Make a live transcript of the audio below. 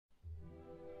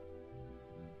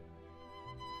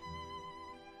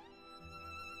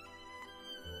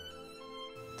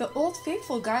The Old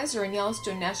Faithful Geyser in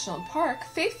Yellowstone National Park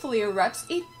faithfully erupts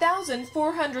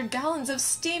 8,400 gallons of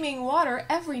steaming water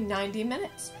every 90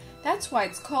 minutes. That's why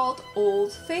it's called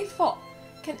Old Faithful.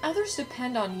 Can others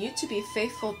depend on you to be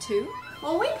faithful too?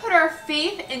 When we put our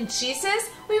faith in Jesus,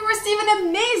 we receive an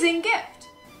amazing gift.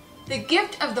 The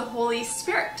gift of the Holy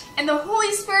Spirit. And the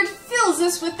Holy Spirit fills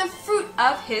us with the fruit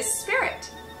of His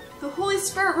Spirit. The Holy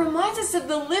Spirit reminds us of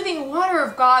the living water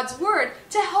of God's Word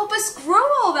to help us grow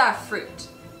all that fruit,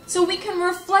 so we can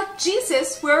reflect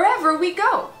Jesus wherever we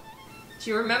go. Do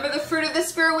you remember the fruit of the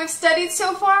Spirit we've studied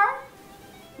so far?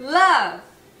 Love,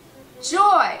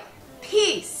 joy,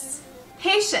 peace,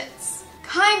 patience,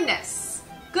 kindness,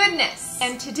 goodness.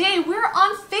 And today we're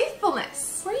on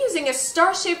faithfulness. We're using a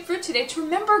star-shaped fruit today to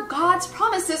remember God's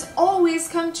promises always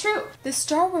come true. The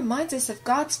star reminds us of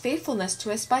God's faithfulness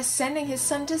to us by sending His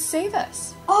Son to save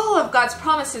us. All of God's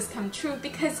promises come true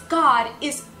because God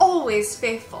is always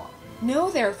faithful.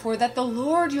 Know therefore that the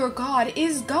Lord your God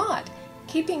is God,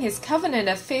 keeping His covenant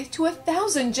of faith to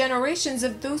 1,000 generations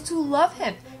of those who love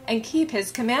Him and keep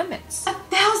His commandments.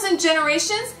 1,000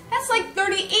 generations? That's like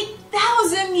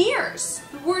 38,000 years.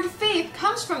 The word faith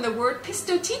comes from the word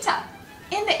pistotita.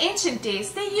 In the ancient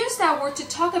days, they used that word to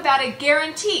talk about a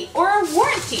guarantee or a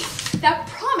warranty, that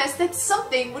promise that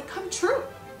something would come true.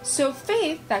 So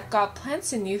faith that God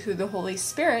plants in you through the Holy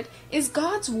Spirit is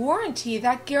God's warranty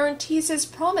that guarantees His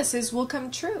promises will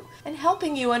come true and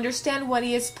helping you understand what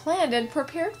He has planned and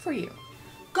prepared for you.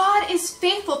 God is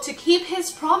faithful to keep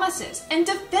His promises and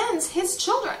defends His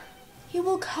children. He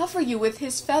will cover you with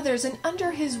His feathers, and under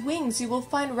His wings you will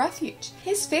find refuge.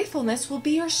 His faithfulness will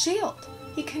be your shield.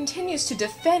 He continues to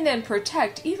defend and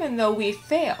protect even though we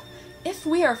fail. If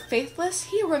we are faithless,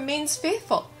 He remains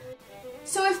faithful.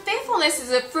 So if faithfulness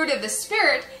is a fruit of the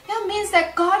Spirit, that means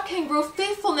that God can grow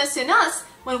faithfulness in us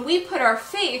when we put our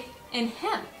faith in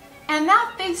Him. And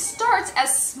that faith starts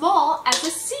as small as a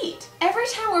seed. Every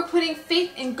time we're putting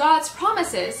faith in God's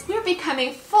promises, we're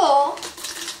becoming full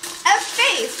of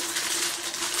faith.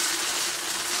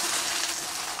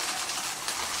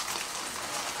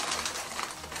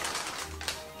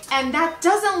 And that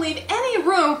doesn't leave any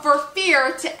room for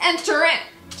fear to enter in.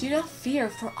 Do not fear,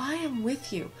 for I am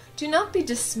with you. Do not be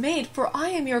dismayed, for I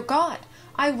am your God.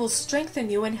 I will strengthen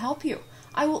you and help you.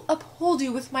 I will uphold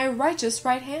you with my righteous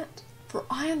right hand. For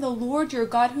I am the Lord your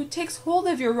God, who takes hold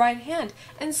of your right hand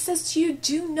and says to you,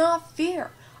 do not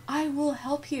fear. I will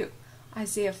help you.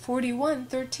 Isaiah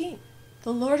 41:13.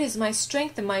 The Lord is my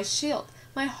strength and my shield.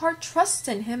 My heart trusts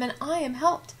in Him, and I am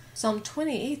helped. Psalm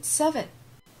 28:7.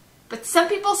 But some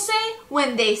people say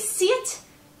when they see it,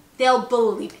 they'll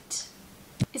believe it.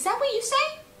 Is that what you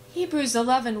say? Hebrews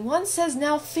 11:1 says,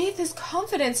 now faith is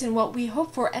confidence in what we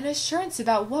hope for and assurance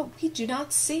about what we do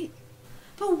not see.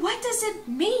 But what does it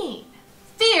mean?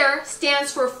 Fear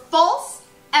stands for false,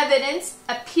 evidence,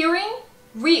 appearing,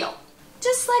 real.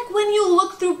 Just like when you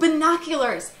look through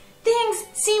binoculars, things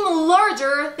seem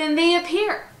larger than they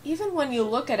appear. Even when you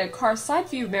look at a car side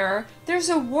view mirror, there's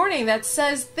a warning that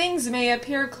says things may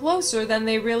appear closer than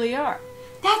they really are.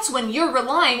 That's when you're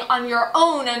relying on your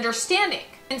own understanding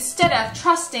instead of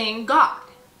trusting God.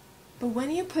 But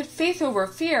when you put faith over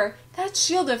fear, that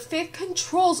shield of faith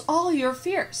controls all your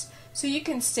fears, so you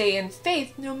can stay in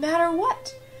faith no matter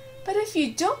what. But if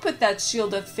you don't put that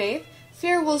shield of faith,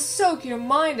 fear will soak your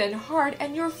mind and heart,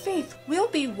 and your faith will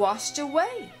be washed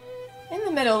away. In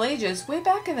the Middle Ages, way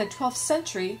back in the 12th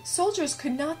century, soldiers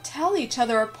could not tell each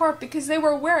other apart because they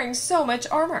were wearing so much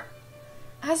armor.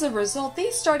 As a result, they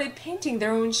started painting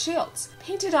their own shields.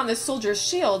 Painted on the soldiers'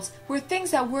 shields were things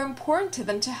that were important to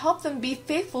them to help them be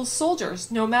faithful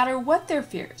soldiers no matter what their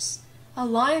fears. A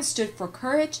lion stood for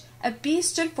courage, a bee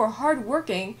stood for hard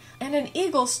working, and an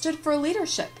eagle stood for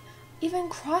leadership. Even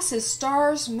crosses,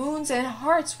 stars, moons, and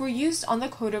hearts were used on the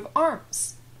coat of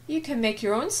arms. You can make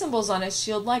your own symbols on a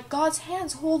shield like God's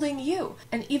hands holding you,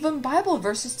 and even Bible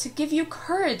verses to give you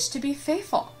courage to be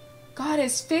faithful. God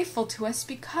is faithful to us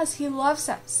because He loves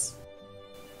us.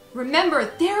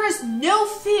 Remember, there is no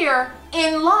fear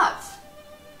in love,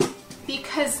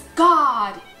 because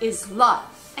God is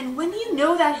love. And when you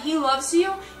know that He loves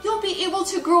you, you'll be able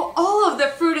to grow all of the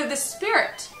fruit of the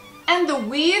Spirit. And the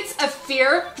weeds of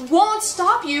fear won't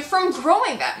stop you from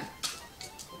growing them.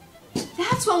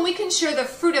 That's when we can share the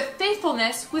fruit of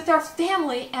faithfulness with our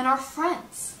family and our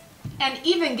friends, and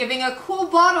even giving a cool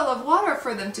bottle of water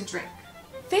for them to drink.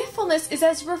 Faithfulness is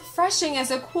as refreshing as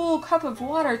a cool cup of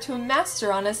water to a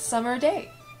master on a summer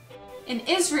day. In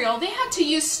Israel, they had to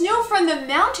use snow from the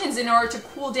mountains in order to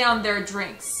cool down their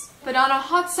drinks. But on a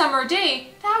hot summer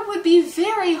day, that would be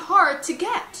very hard to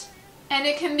get. And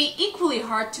it can be equally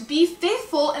hard to be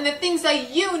faithful in the things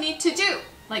that you need to do,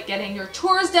 Like getting your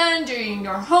chores done, doing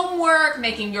your homework,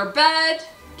 making your bed.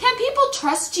 Can people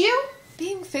trust you?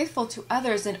 Being faithful to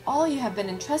others in all you have been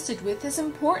entrusted with is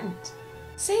important.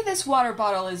 Say this water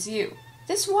bottle is you.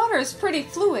 This water is pretty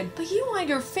fluid, but you want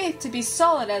your faith to be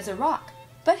solid as a rock.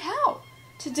 But how?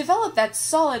 To develop that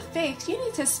solid faith, you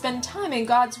need to spend time in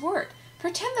God's Word.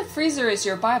 Pretend the freezer is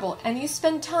your Bible and you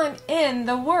spend time in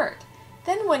the Word.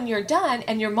 Then when you're done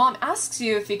and your mom asks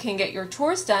you if you can get your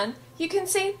chores done, you can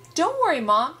say, "Don't worry,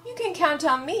 Mom, you can count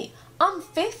on me. I'm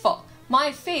faithful.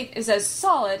 My faith is as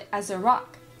solid as a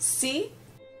rock." See?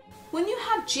 When you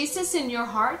have Jesus in your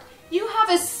heart, you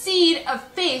have a seed of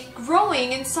faith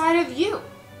growing inside of you.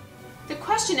 The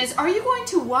question is, are you going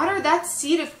to water that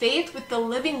seed of faith with the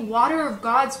living water of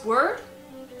God's Word?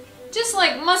 Just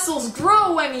like muscles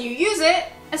grow when you use it,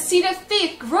 a seed of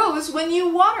faith grows when you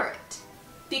water it.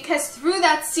 Because through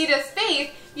that seed of faith,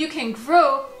 you can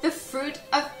grow the fruit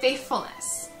of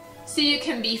faithfulness. So you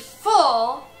can be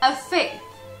full of faith.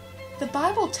 The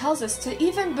Bible tells us to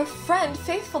even befriend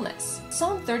faithfulness.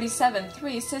 Psalm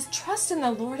 37:3 says, "Trust in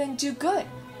the Lord and do good.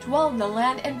 Dwell in the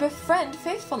land and befriend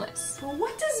faithfulness." But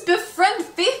what does befriend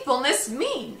faithfulness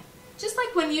mean? Just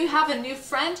like when you have a new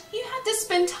friend, you have to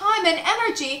spend time and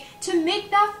energy to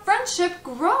make that friendship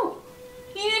grow.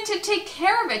 You need to take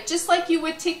care of it just like you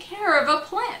would take care of a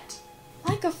plant.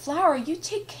 Like a flower, you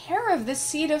take care of the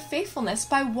seed of faithfulness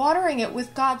by watering it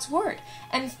with God's Word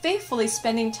and faithfully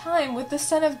spending time with the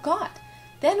Son of God.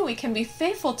 Then we can be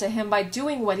faithful to Him by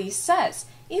doing what He says,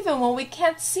 even when we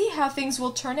can't see how things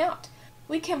will turn out.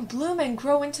 We can bloom and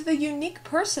grow into the unique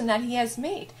person that He has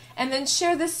made, and then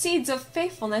share the seeds of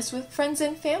faithfulness with friends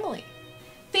and family.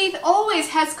 Faith always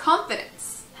has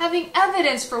confidence, having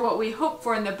evidence for what we hope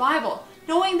for in the Bible,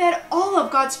 knowing that all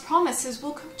of God's promises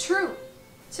will come true.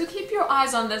 So keep your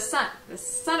eyes on the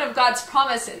Son of God's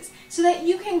promises, so that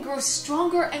you can grow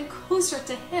stronger and closer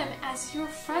to Him as your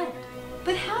friend.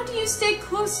 But how do you stay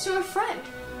close to a friend?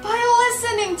 By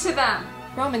listening to them.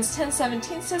 Romans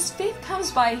 10:17 says faith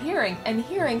comes by hearing, and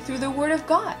hearing through the Word of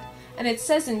God. And it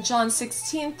says in John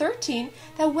 16:13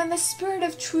 that when the Spirit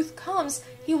of truth comes,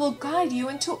 He will guide you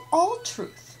into all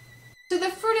truth. So the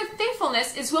fruit of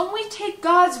faithfulness is when we take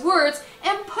God's words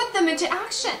and put them into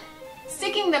action,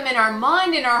 sticking them in our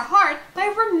mind and our heart by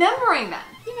remembering them.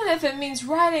 Even if it means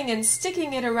writing and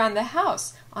sticking it around the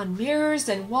house, on mirrors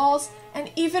and walls,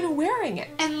 and even wearing it.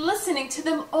 And listening to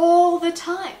them all the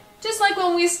time. Just like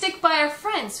when we stick by our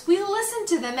friends, we listen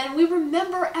to them and we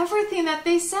remember everything that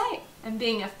they say. And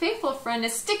being a faithful friend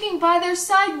is sticking by their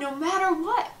side no matter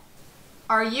what.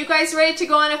 Are you guys ready to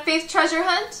go on a faith treasure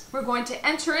hunt? We're going to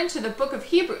enter into the book of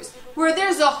Hebrews, where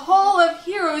there's a hall of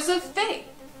heroes of faith.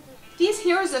 These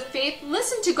heroes of faith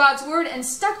listened to God's word and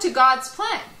stuck to God's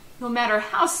plan, no matter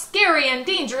how scary and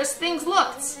dangerous things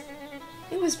looked.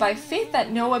 It was by faith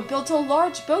that Noah built a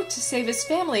large boat to save his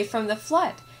family from the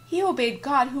flood. He obeyed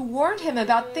God, who warned him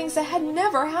about things that had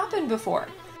never happened before.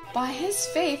 By his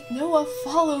faith, Noah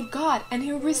followed God, and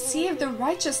he received the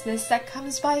righteousness that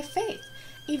comes by faith,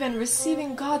 even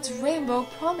receiving God's rainbow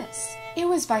promise. It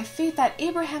was by faith that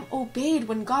Abraham obeyed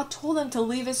when God told him to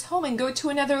leave his home and go to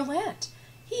another land.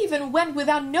 He even went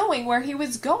without knowing where he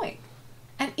was going.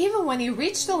 And even when he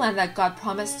reached the land that God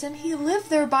promised him, he lived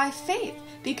there by faith,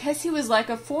 because he was like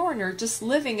a foreigner just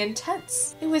living in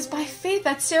tents. It was by faith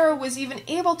that Sarah was even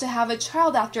able to have a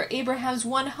child after Abraham's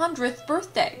 100th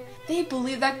birthday. They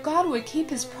believed that God would keep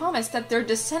his promise that their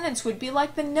descendants would be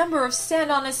like the number of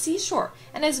sand on a seashore,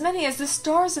 and as many as the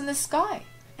stars in the sky.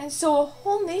 And so a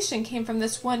whole nation came from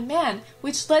this one man,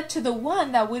 which led to the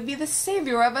one that would be the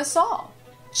Savior of us all,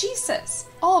 Jesus.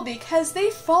 All because they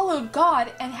followed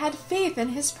God and had faith in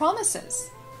his promises.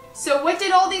 So what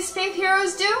did all these faith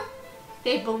heroes do?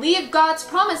 They believed God's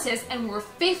promises and were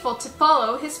faithful to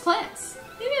follow his plans.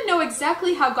 They didn't know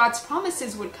exactly how God's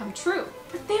promises would come true,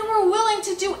 but they were willing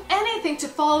to do anything to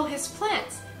follow his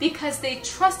plans because they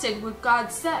trusted what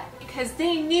God said, because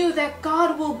they knew that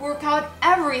God will work out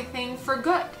everything for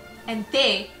good, and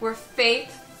they were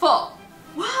faithful.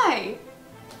 Why?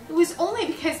 It was only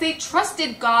because they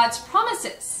trusted God's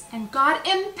promises, and God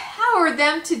empowered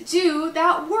them to do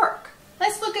that work.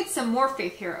 Let's look at some more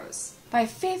faith heroes. By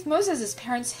faith, Moses'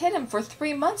 parents hid him for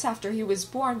 3 months after he was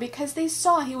born because they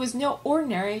saw he was no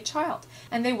ordinary child,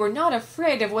 and they were not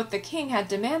afraid of what the king had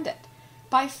demanded.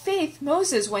 By faith,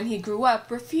 Moses, when he grew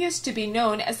up, refused to be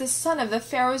known as the son of the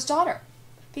Pharaoh's daughter,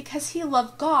 because he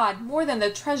loved God more than the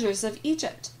treasures of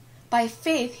Egypt. By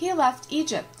faith, he left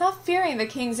Egypt, not fearing the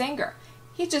king's anger.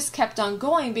 He just kept on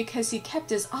going because he kept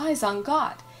his eyes on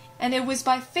God. And it was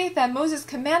by faith that Moses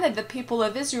commanded the people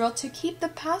of Israel to keep the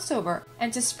Passover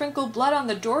and to sprinkle blood on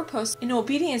the doorposts in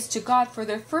obedience to God for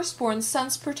their firstborn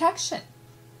son's protection.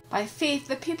 By faith,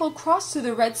 the people crossed through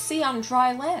the Red Sea on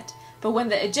dry land, but when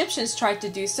the Egyptians tried to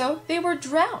do so, they were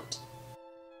drowned.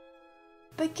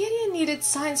 But Gideon needed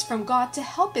signs from God to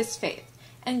help his faith,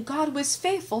 and God was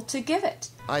faithful to give it.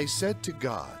 I said to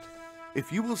God,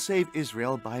 "If you will save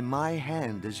Israel by my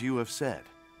hand as you have said,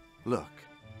 look,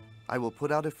 I will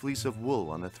put out a fleece of wool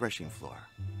on the threshing floor.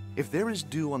 If there is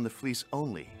dew on the fleece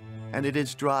only, and it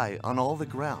is dry on all the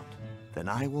ground, then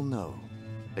I will know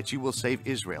that you will save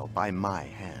Israel by my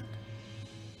hand."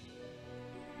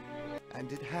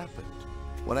 And it happened.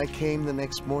 When I came the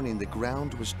next morning, the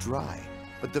ground was dry,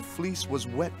 but the fleece was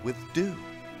wet with dew.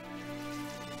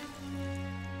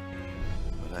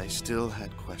 But I still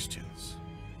had questions.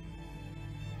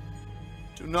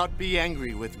 "Do not be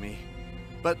angry with me,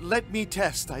 but let me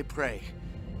test, I pray,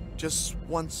 just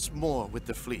once more with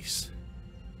the fleece.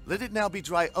 Let it now be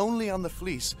dry only on the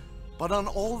fleece, but on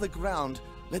all the ground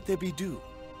let there be dew."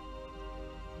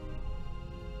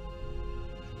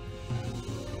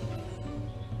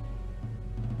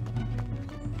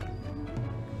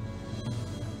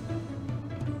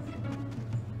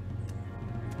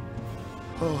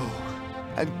 Oh,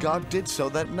 and God did so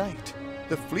that night.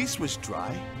 The fleece was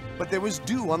dry, but there was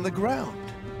dew on the ground.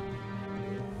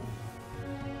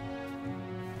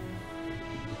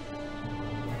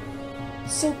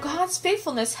 So God's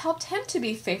faithfulness helped him to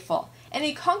be faithful, and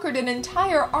he conquered an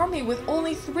entire army with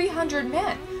only 300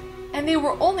 men. And they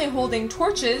were only holding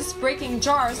torches, breaking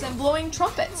jars, and blowing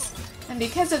trumpets. And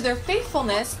because of their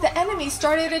faithfulness, the enemy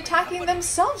started attacking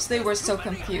themselves. They were so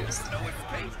confused.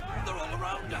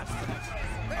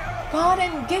 God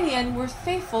and Gideon were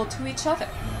faithful to each other.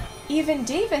 Even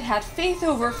David had faith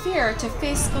over fear to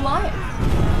face Goliath.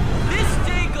 "This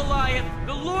day, Goliath,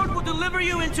 the Lord will deliver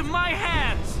you into my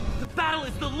hands. The battle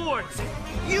is the Lord's.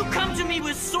 You come to me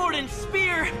with sword and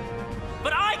spear,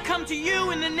 but I come to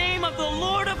you in the name of the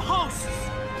Lord of hosts."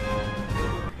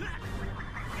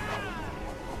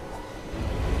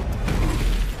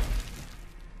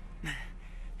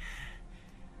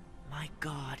 My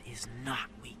God is not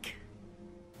weak.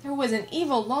 There was an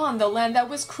evil law in the land that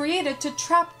was created to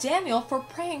trap Daniel for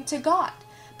praying to God.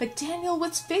 But Daniel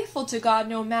was faithful to God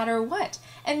no matter what,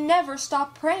 and never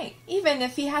stopped praying, even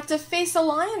if he had to face a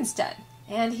lion's den.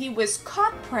 And he was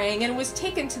caught praying and was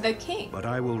taken to the king. "But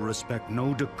I will respect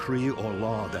no decree or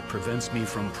law that prevents me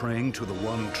from praying to the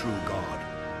one true God."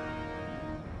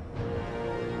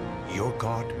 Your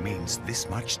God means this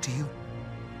much to you?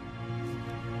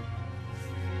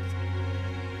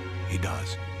 He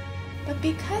does. But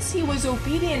because he was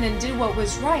obedient and did what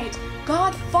was right,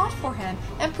 God fought for him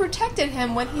and protected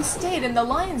him when he stayed in the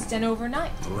lion's den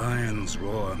overnight. The lion's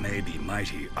roar may be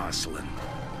mighty, Aslan,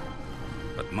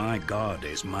 but my God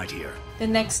is mightier. The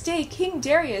next day, King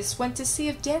Darius went to see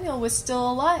if Daniel was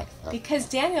still alive. Because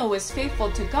Daniel was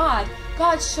faithful to God,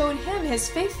 God showed him his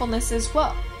faithfulness as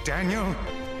well. Daniel?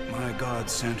 My God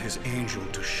sent his angel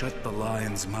to shut the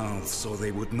lions' mouths so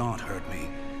they would not hurt me,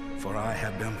 for I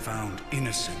have been found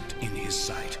innocent in his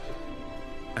sight.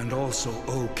 And also,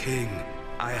 O king,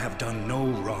 I have done no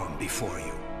wrong before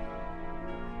you.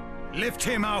 Lift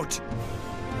him out!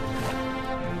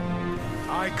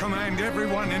 I command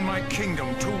everyone in my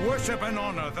kingdom to worship and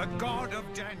honor the God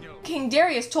of Daniel. King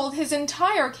Darius told his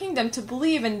entire kingdom to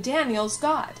believe in Daniel's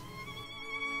God.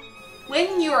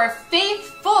 When you are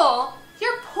faithful,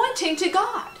 you're pointing to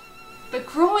God. But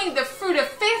growing the fruit of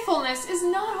faithfulness is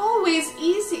not always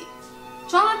easy.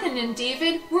 Jonathan and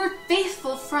David were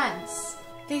faithful friends.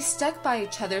 They stuck by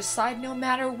each other's side no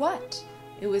matter what.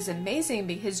 It was amazing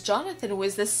because Jonathan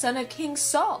was the son of King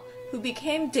Saul, who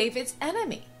became David's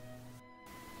enemy.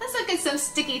 Let's look at some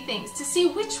sticky things to see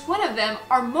which one of them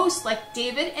are most like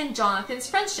David and Jonathan's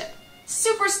friendship.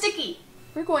 Super sticky!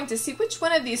 We're going to see which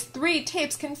one of these 3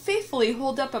 tapes can faithfully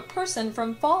hold up a person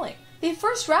from falling. They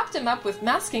first wrapped him up with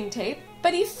masking tape,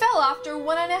 but he fell after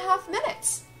 1.5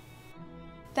 minutes.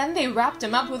 Then they wrapped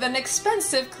him up with an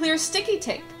expensive clear sticky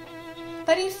tape,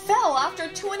 but he fell after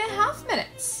 2.5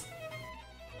 minutes.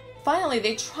 Finally,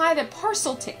 they tried a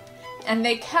parcel tape, and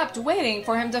they kept waiting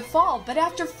for him to fall, but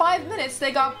after 5 minutes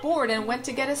they got bored and went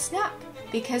to get a snack,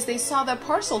 because they saw the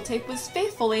parcel tape was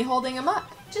faithfully holding him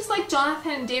up. Just like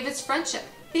Jonathan and David's friendship,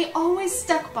 they always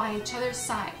stuck by each other's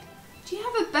side. Do you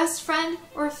have a best friend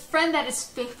or a friend that is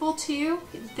faithful to you?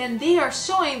 Then they are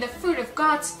showing the fruit of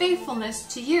God's faithfulness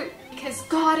to you, because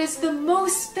God is the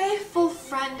most faithful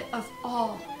friend of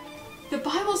all. The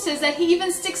Bible says that he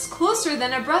even sticks closer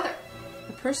than a brother.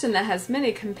 A person that has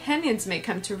many companions may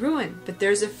come to ruin, but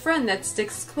there's a friend that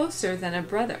sticks closer than a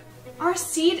brother. Our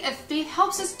seed of faith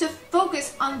helps us to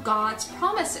focus on God's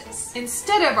promises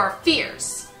instead of our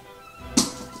fears.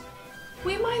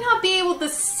 We might not be able to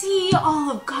see all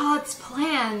of God's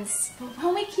plans, but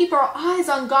when we keep our eyes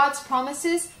on God's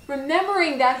promises,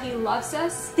 remembering that He loves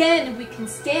us, then we can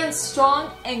stand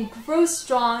strong and grow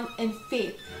strong in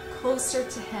faith, closer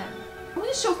to Him. When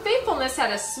we show faithfulness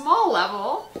at a small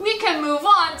level, we can move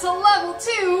on to level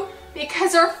 2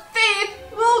 because our faith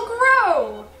will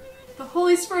grow. The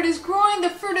Holy Spirit is growing the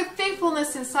fruit of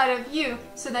faithfulness inside of you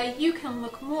so that you can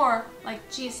look more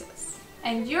like Jesus.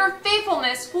 And your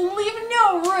faithfulness will leave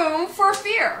no room for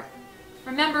fear.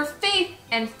 Remember, faith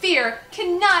and fear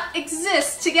cannot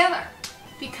exist together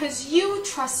because you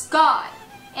trust God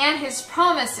and His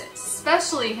promises,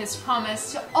 especially His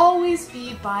promise to always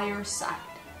be by your side.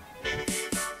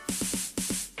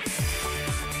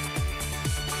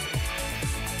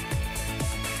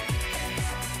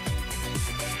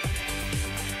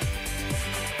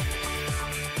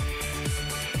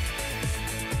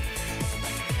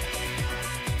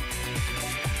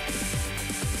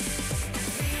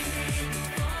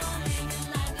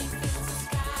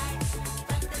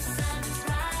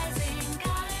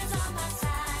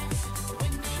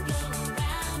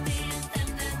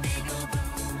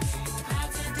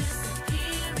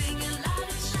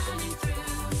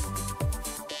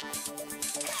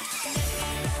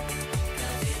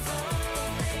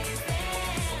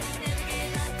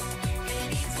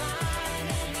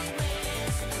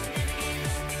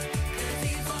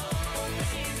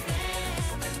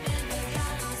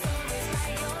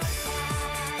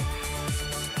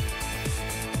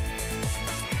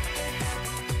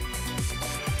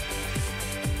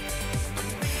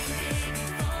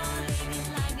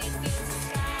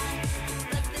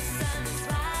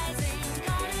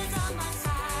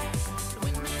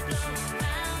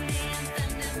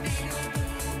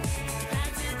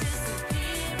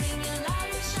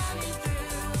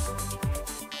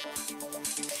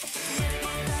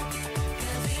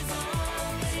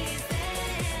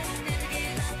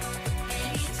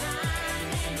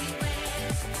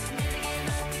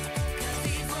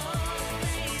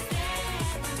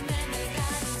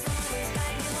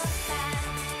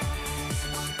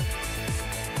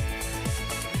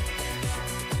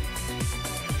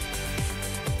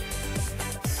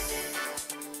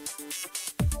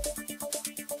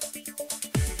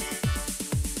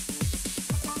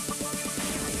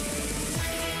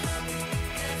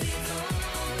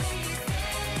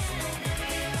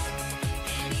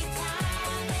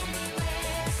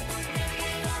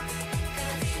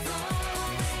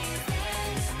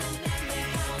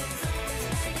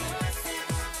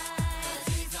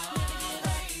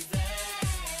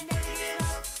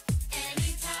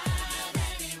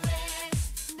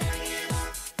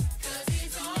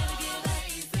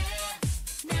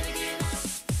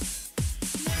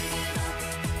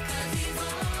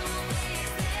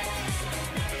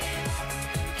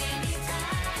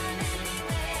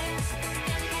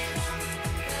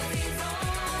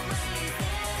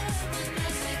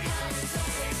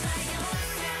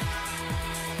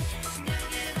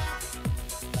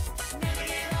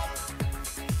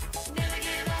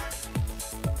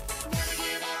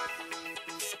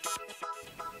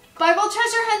 Bible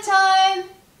treasure hunt time!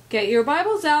 Get your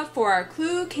Bibles out for our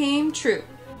clue came true.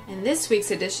 In this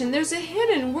week's edition, there's a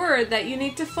hidden word that you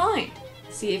need to find.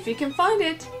 See if you can find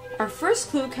it. Our first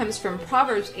clue comes from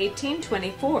Proverbs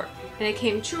 18:24, and it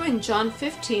came true in John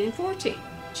 15:14.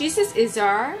 Jesus is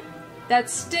our, that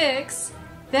sticks,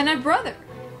 then a brother.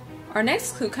 Our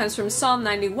next clue comes from Psalm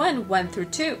 91,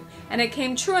 1-2, and it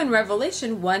came true in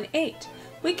Revelation 1:8.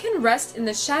 We can rest in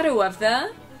the shadow of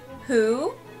the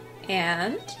who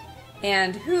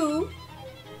and who.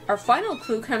 Our final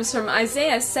clue comes from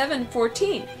Isaiah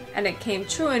 7:14, and it came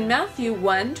true in Matthew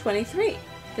 1:23.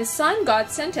 The Son God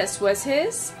sent us was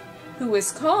His, who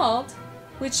was called,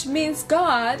 which means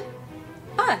God,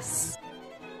 us.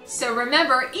 So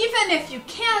remember, even if you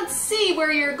can't see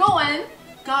where you're going,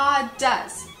 God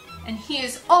does, and He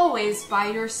is always by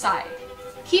your side.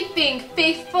 Keep being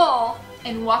faithful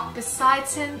and walk beside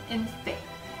Him in faith.